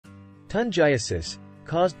Tungiasis,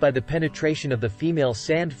 caused by the penetration of the female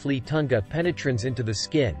sand flea Tunga penetrans into the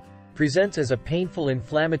skin, presents as a painful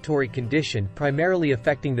inflammatory condition primarily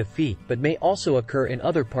affecting the feet but may also occur in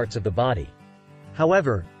other parts of the body.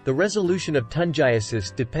 However, the resolution of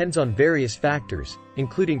Tungiasis depends on various factors,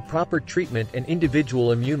 including proper treatment and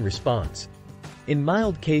individual immune response. In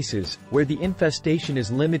mild cases, where the infestation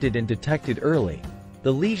is limited and detected early,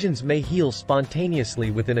 the lesions may heal spontaneously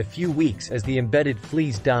within a few weeks as the embedded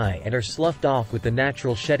fleas die and are sloughed off with the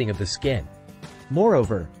natural shedding of the skin.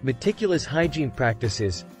 Moreover, meticulous hygiene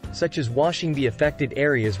practices, such as washing the affected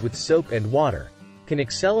areas with soap and water, can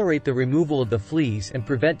accelerate the removal of the fleas and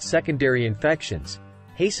prevent secondary infections,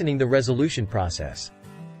 hastening the resolution process.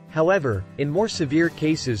 However, in more severe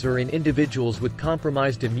cases or in individuals with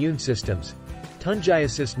compromised immune systems,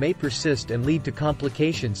 Tungiasis may persist and lead to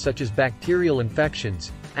complications such as bacterial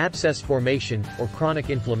infections, abscess formation, or chronic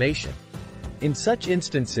inflammation. In such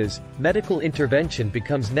instances, medical intervention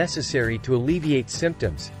becomes necessary to alleviate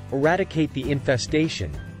symptoms, eradicate the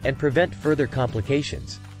infestation, and prevent further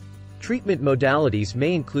complications. Treatment modalities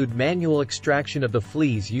may include manual extraction of the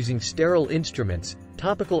fleas using sterile instruments,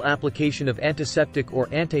 topical application of antiseptic or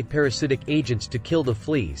antiparasitic agents to kill the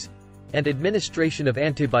fleas, and administration of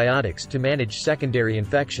antibiotics to manage secondary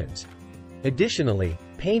infections. Additionally,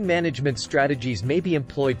 pain management strategies may be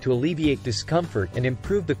employed to alleviate discomfort and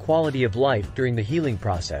improve the quality of life during the healing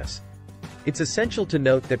process. It's essential to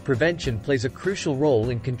note that prevention plays a crucial role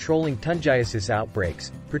in controlling Tungiasis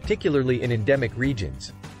outbreaks, particularly in endemic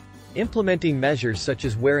regions. Implementing measures such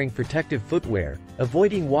as wearing protective footwear,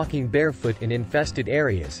 avoiding walking barefoot in infested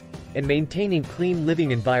areas, and maintaining clean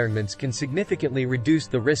living environments can significantly reduce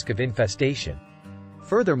the risk of infestation.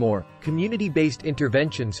 Furthermore, community-based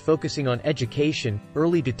interventions focusing on education,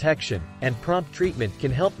 early detection, and prompt treatment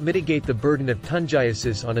can help mitigate the burden of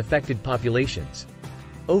Tungiasis on affected populations.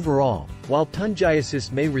 Overall, while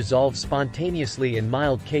Tungiasis may resolve spontaneously in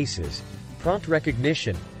mild cases, prompt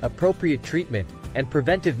recognition, appropriate treatment, and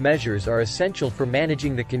preventive measures are essential for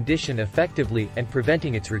managing the condition effectively and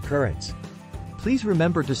preventing its recurrence. Please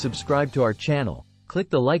remember to subscribe to our channel, click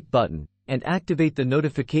the like button, and activate the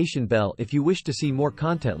notification bell if you wish to see more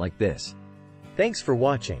content like this. Thanks for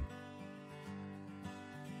watching.